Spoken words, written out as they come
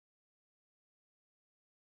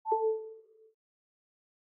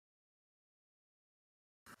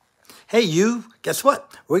Hey, you, guess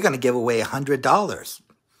what? We're going to give away $100.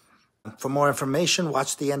 For more information,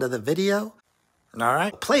 watch the end of the video. All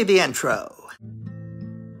right, play the intro.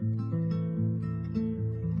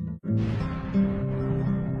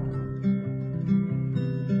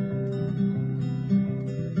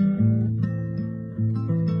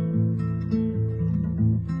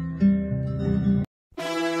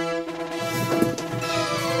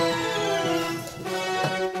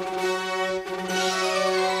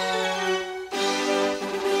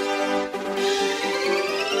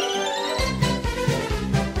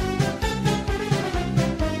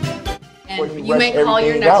 You may call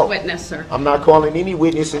your next witness, sir. I'm not calling any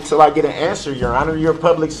witness until I get an answer, Your Honor. You're a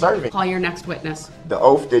public servant. Call your next witness. The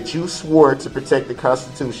oath that you swore to protect the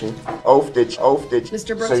Constitution,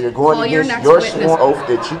 Mr. Brooks, so you're going call your next your witness. Sworn oath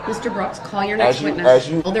that you... Mr. Brooks, call your next witness.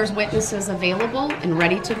 Well, there's witnesses available and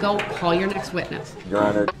ready to go. Call your next witness. Your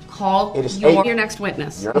Honor. Call your next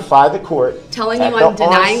witness. You're notify the court. Telling you I'm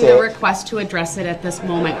denying the request to address it at this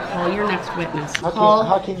moment. Call your next witness.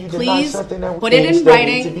 How can you deny something that put it in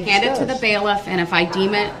writing, hand it to the bailiff, and if I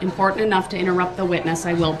deem it important enough to interrupt the witness,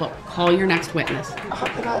 I will, but call your next witness. How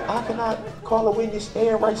can I call a witness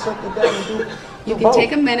and write something down and do You can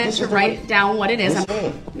take a minute to write down what it is.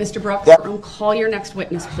 Mr. Brooks, call your next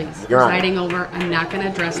witness, please. Presiding over, I'm not going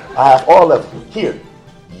to address. I have all of them. Here.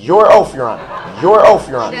 Your oath, Your Honor. Your oath,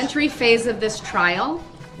 Your Honor. Entry phase of this trial.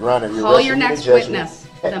 Your Honor, call your next witness.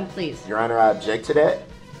 Then please. Your Honor, I object to that.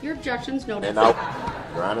 Your objection's noted. Your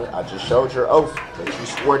Honor, I just showed your oath that you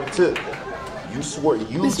swore to. You swore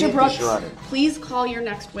you Mr. did Brooks, this, Your Honor. Please call your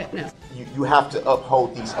next witness. You have to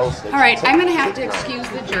uphold these oaths. All right, I'm going to have to excuse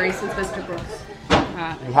the jury since Mr. Brooks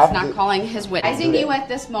is not calling his witness. Advising you at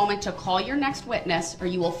this moment to call your next witness, or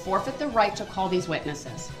you will forfeit the right to call these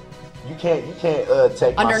witnesses. You can't take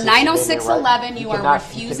under 906.11. You are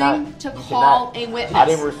refusing to call a witness. I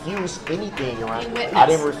didn't refuse anything, Your Honor. I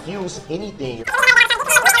didn't refuse anything.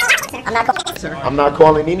 I'm not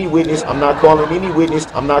calling any witness. I'm not calling any witness.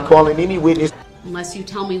 I'm not calling any witness. Unless you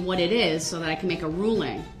tell me what it is so that I can make a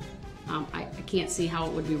ruling. I can't see how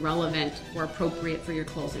it would be relevant or appropriate for your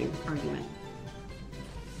closing argument.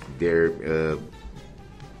 They're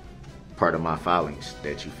part of my filings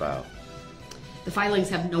that you filed. The filings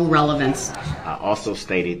have no relevance. I also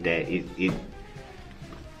stated that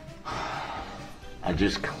I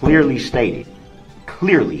just clearly stated,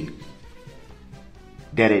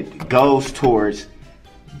 that it goes towards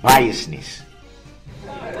biasness.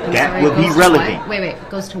 That would be relevant. Wait,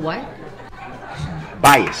 goes to what?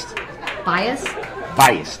 Biased. Bias?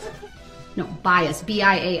 Biased. No, bias.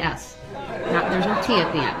 B-I-A-S. There's no T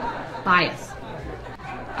at the end. Bias.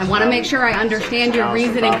 I want to make sure I understand your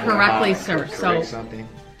reasoning correctly, sir. So,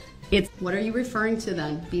 what are you referring to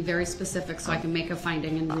then? Be very specific so I can make a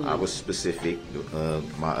finding and ruling. I was specific.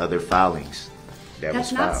 My other filings.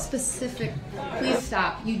 That's not specific. Please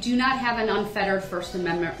stop. You do not have an unfettered First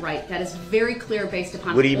Amendment right. That is very clear based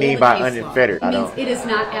upon. What do you mean by unfettered? It means it is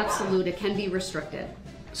not absolute. It can be restricted.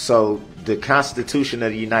 So the Constitution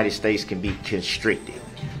of the United States can be constricted.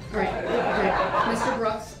 All right. Mr.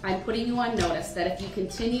 Brooks, I'm putting you on notice that if you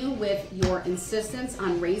continue with your insistence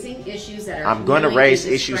on raising issues that are I'm going to raise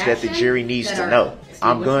issues that the jury needs to know.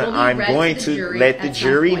 I'm going to let the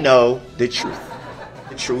jury know the truth.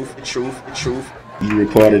 The truth. You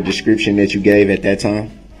recall the description that you gave at that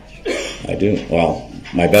time? I do. Well,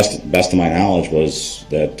 my best of my knowledge was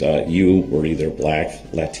that you were either black,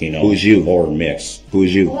 Latino, who's you, or mixed.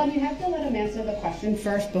 Who's you? Hold on, you have to let him answer the question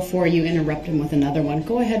first before you interrupt him with another one.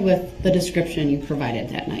 Go ahead with the description you provided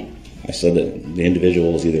that night. I said that the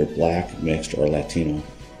individual was either black, mixed, or Latino.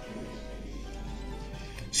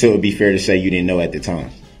 So it would be fair to say you didn't know at the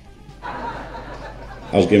time?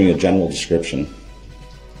 I was giving a general description.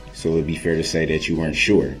 So it would be fair to say that you weren't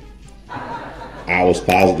sure? I was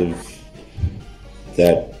positive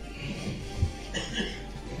it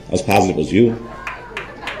was you.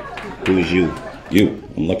 Who is you? You.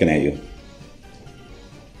 I'm looking at you.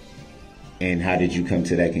 And how did you come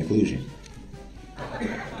to that conclusion?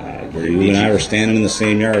 You and I were standing in the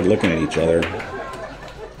same yard looking at each other.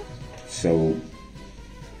 So,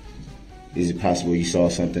 is it possible you saw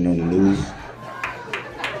something on the news?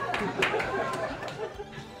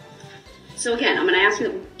 So again, I'm going to ask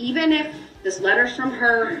you, even if this letter's from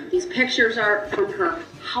her, these pictures are from her,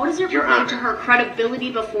 how does it relate to her credibility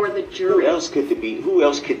before the jury? Who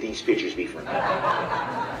else could these pictures be from?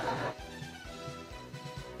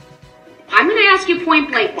 I'm going to ask you point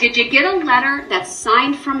blank, did you get a letter that's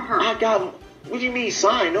signed from her? I got. What do you mean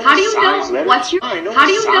signed? No, how do you know? Letter. What's your? No, how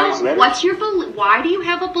do you know? Letter. What's your belief? Why do you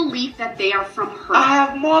have a belief that they are from her? I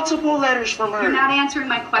have multiple letters from her. You're not answering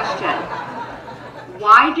my question.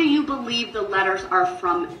 why do you believe the letters are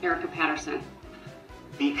from Erica Patterson?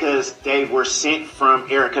 Because they were sent from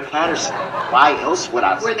Erica Patterson. Why else would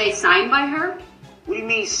I? Were they signed by her? What do you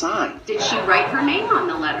mean signed? Did she write her name on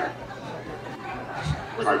the letter?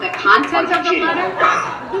 Was it the content of the letter?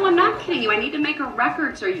 No, I'm not kidding you. I need to make a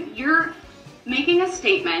record, sir. You're making a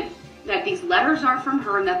statement that these letters are from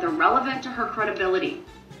her and that they're relevant to her credibility.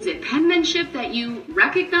 Is it penmanship that you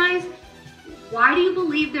recognize? Why do you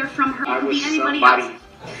believe they're from her? It could be anybody else.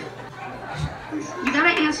 You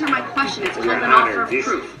gotta answer my question. It's called an offer of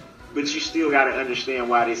proof. But you still gotta understand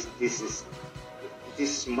why this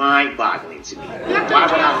is mind-boggling to me. You have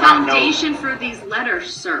to lay a foundation for these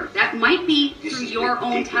letters, sir. That might be through your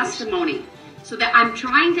own testimony. So that I'm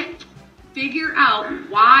trying to figure out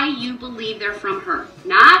why you believe they're from her.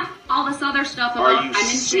 Not all this other stuff about I'm in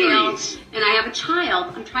jail and I have a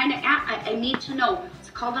child. I'm trying to I need to know. It's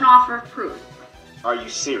called an offer of proof. Are you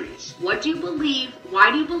serious? What do you believe?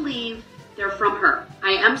 Why do you believe they're from her?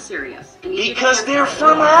 I am serious. Because they're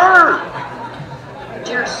from her.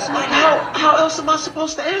 You're so how else am I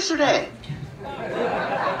supposed to answer that?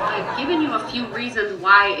 I've given you a few reasons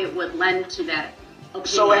why it would lend to that opinion.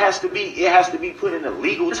 So it has to be put in a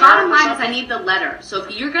legal term. The bottom line is I need the letter. So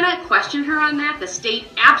if you're gonna question her on that, the state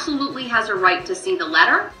absolutely has a right to see the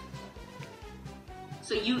letter.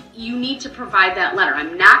 So you need to provide that letter.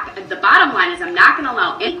 The bottom line is I'm not gonna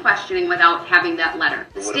allow any questioning without having that letter.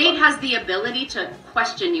 The state has the ability to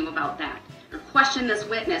question you about that, or question this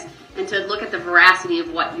witness, and to look at the veracity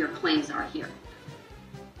of what your claims are here.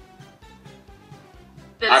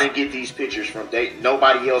 I didn't get these pictures from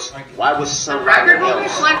nobody else. Why was somebody else? The record will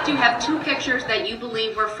reflect you have 2 pictures that you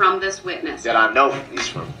believe were from this witness. That I know is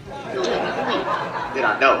from. No, that you believe. That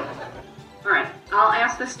I know. All right, I'll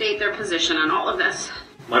ask the state their position on all of this.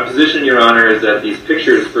 My position, Your Honor, is that these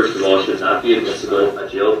pictures, first of all, should not be admissible. A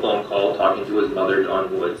jail phone call talking to his mother,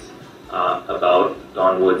 Dawn Woods, about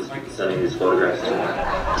Dawn Woods sending these photographs to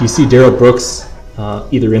him. Do you see Darrell Brooks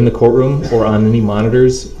either in the courtroom or on any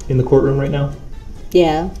monitors in the courtroom right now?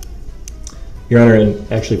 Yeah. Your Honor,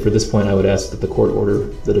 and actually for this point I would ask that the court order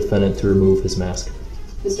the defendant to remove his mask.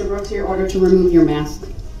 Mr. Brooks, you're ordered to remove your mask.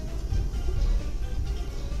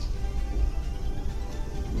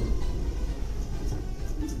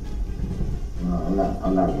 No,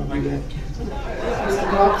 I'm not going to do that. Mr.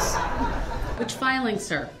 Brooks? Which filing,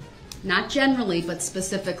 sir? Not generally, but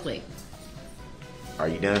specifically. Are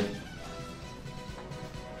you done?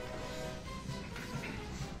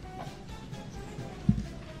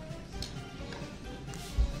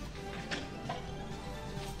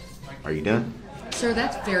 Are you done? Sir,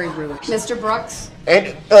 that's very rude. Mr. Brooks?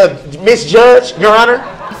 And, Miss Judge, Your Honor?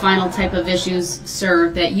 Final type of issues, sir,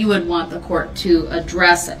 that you would want the court to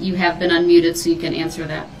address. You have been unmuted, so you can answer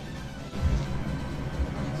that.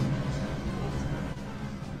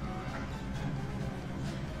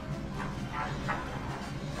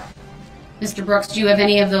 Mr. Brooks, do you have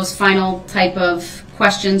any of those final type of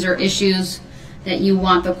questions or issues that you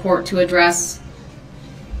want the court to address?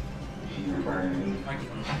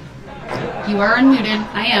 You are unmuted.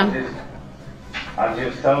 I am. I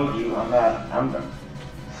just told you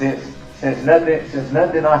since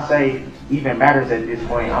nothing I say even matters at this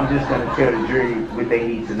point, I'm just going to tell the jury what they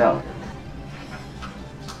need to know.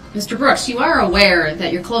 Mr. Brooks, you are aware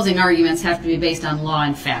that your closing arguments have to be based on law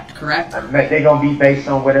and fact, correct? They're going to be based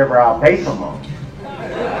on whatever I'll base them on.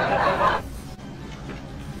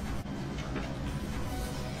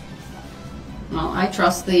 Well, I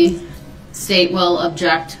trust the state will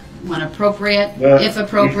object when appropriate, well, if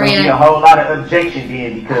appropriate. There's going to be a whole lot of objection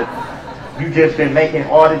then because you just been making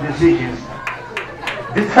all the decisions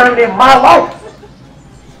determining my life.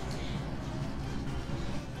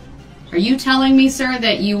 Are you telling me, sir,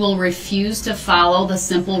 that you will refuse to follow the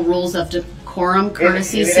simple rules of decorum,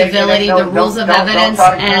 courtesy, civility, the rules of evidence,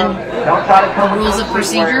 and the rules of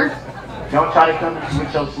procedure? Don't try to come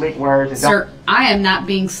with those slick words. Sir, I am not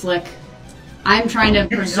being slick. I'm trying to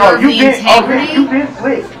preserve the integrity. You've been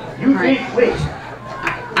slick. You've been slick.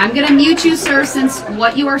 I'm going to mute you, sir, since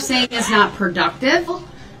what you are saying is not productive.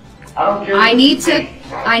 I don't care. I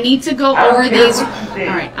need to go over these. All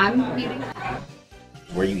right, I'm muting.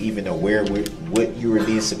 Were you even aware what you were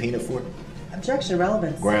being subpoenaed for? Objection,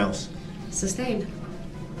 relevance. Grounds. Sustained.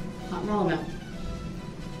 Not relevant.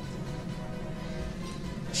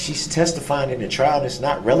 She's testifying in the trial and it's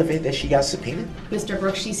not relevant that she got subpoenaed? Mr.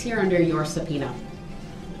 Brooks, she's here under your subpoena.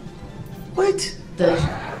 What? You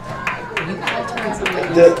called her as a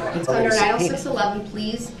witness. It's under 90611.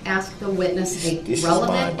 Please ask the witness a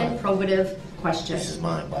relevant and probative question. This is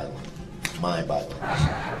mind-boggling. Mind-boggling.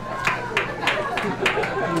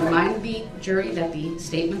 Remind the jury that the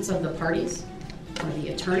statements of the parties or the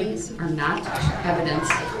attorneys are not evidence.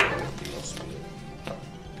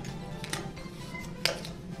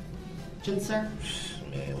 Sir?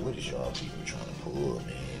 Man, what is y'all people trying to pull,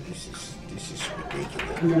 man? This is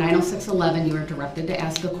ridiculous. Under 906.11, you are directed to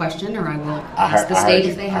ask a question, or I will ask the state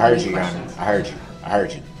if they have any questions. I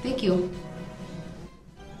heard you. Thank you.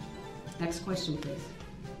 Next question, please.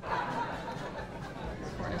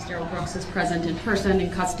 Darrell Brooks is present in person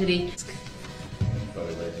in custody.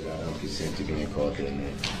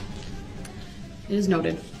 It is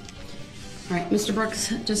noted. All right, Mr.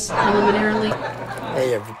 Brooks, just preliminarily.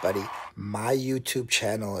 Hey everybody, my YouTube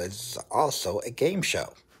channel is also a game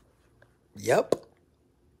show. Yep.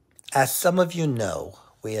 As some of you know,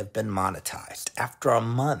 we have been monetized after a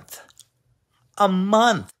month. A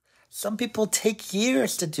month. Some people take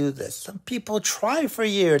years to do this. Some people try for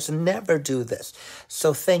years and never do this.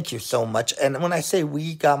 So thank you so much. And when I say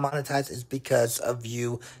we got monetized, it's because of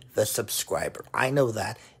you, the subscriber. I know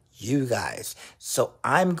that. You guys. So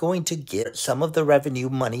I'm going to get some of the revenue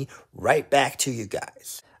money right back to you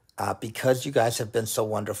guys. Because you guys have been so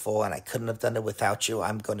wonderful and I couldn't have done it without you,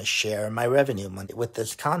 I'm going to share my revenue money with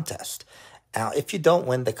this contest. Now, if you don't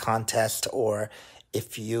win the contest, or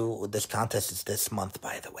this contest is this month,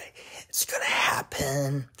 by the way, it's going to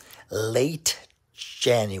happen late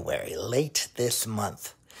January, late this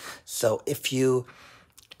month. So if you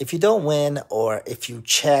don't win, or if you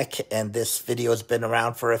check and this video has been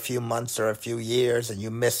around for a few months or a few years and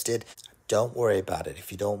you missed it, don't worry about it if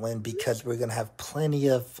you don't win, because we're going to have plenty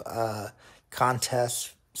of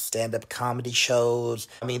contests, stand-up comedy shows.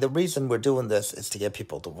 I mean, the reason we're doing this is to get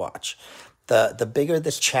people to watch. The bigger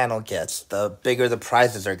this channel gets, the bigger the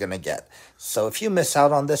prizes are going to get. So if you miss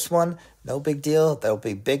out on this one, no big deal. There'll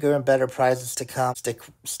be bigger and better prizes to come.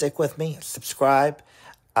 Stick with me. Subscribe.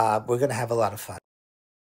 We're going to have a lot of fun.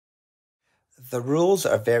 The rules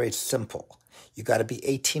are very simple. You got to be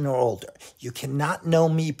 18 or older. You cannot know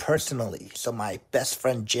me personally. So my best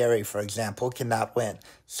friend Jerry, for example, cannot win.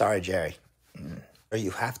 Sorry, Jerry. Or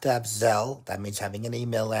you have to have Zelle. That means having an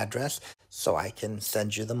email address so I can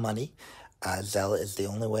send you the money. Zelle is the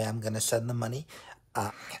only way I'm going to send the money.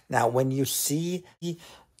 Now, when you see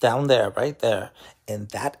down there, right there, in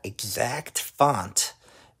that exact font,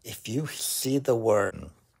 if you see the word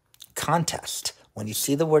contest, when you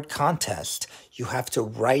see the word contest, you have to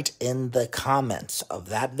write in the comments of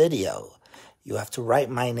that video, you have to write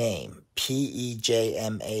my name,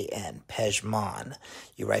 P-E-J-M-A-N, Pejman.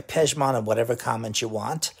 You write Pejman in whatever comment you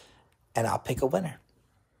want, and I'll pick a winner.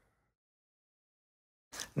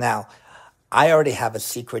 Now, I already have a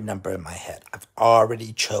secret number in my head. I've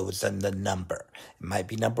already chosen the number. It might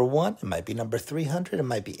be number 1, it might be number 300, it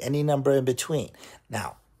might be any number in between.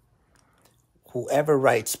 Now, whoever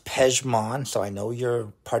writes Pejman, so I know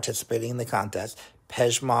you're participating in the contest,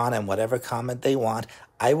 Pejman and whatever comment they want,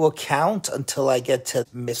 I will count until I get to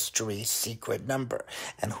mystery secret number.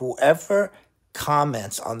 And whoever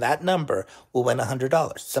comments on that number will win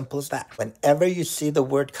 $100. Simple as that. Whenever you see the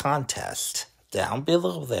word contest down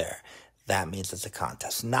below there, that means it's a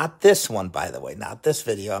contest. Not this one, by the way, not this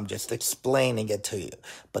video. I'm just explaining it to you.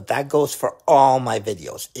 But that goes for all my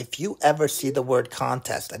videos. If you ever see the word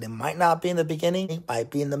contest, and it might not be in the beginning, it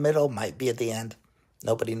might be in the middle, might be at the end,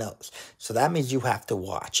 nobody knows. So that means you have to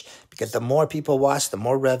watch. Because the more people watch, the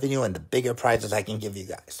more revenue and the bigger prizes I can give you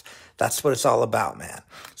guys. That's what it's all about, man.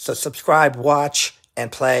 So subscribe, watch,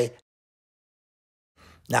 and play.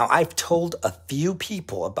 Now, I've told a few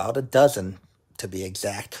people, about a dozen to be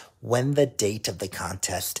exact, when the date of the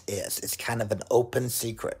contest is. It's kind of an open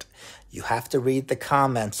secret. You have to read the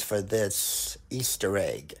comments for this Easter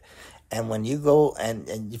egg. And when you go and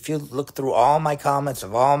if you look through all my comments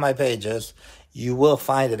of all my pages, you will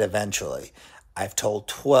find it eventually. I've told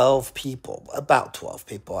 12 people, about 12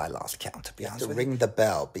 people, I lost count, to be honest with you. Ring the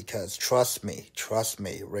bell, because trust me,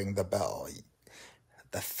 ring the bell.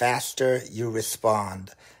 The faster you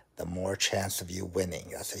respond, the more chance of you winning.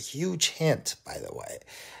 That's a huge hint, by the way.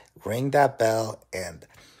 Ring that bell and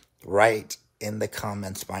write in the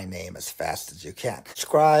comments my name as fast as you can.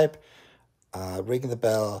 Subscribe, ring the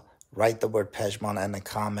bell, write the word Pejman in the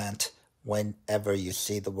comment whenever you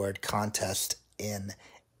see the word contest in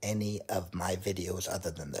any of my videos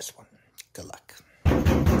other than this one. Good luck.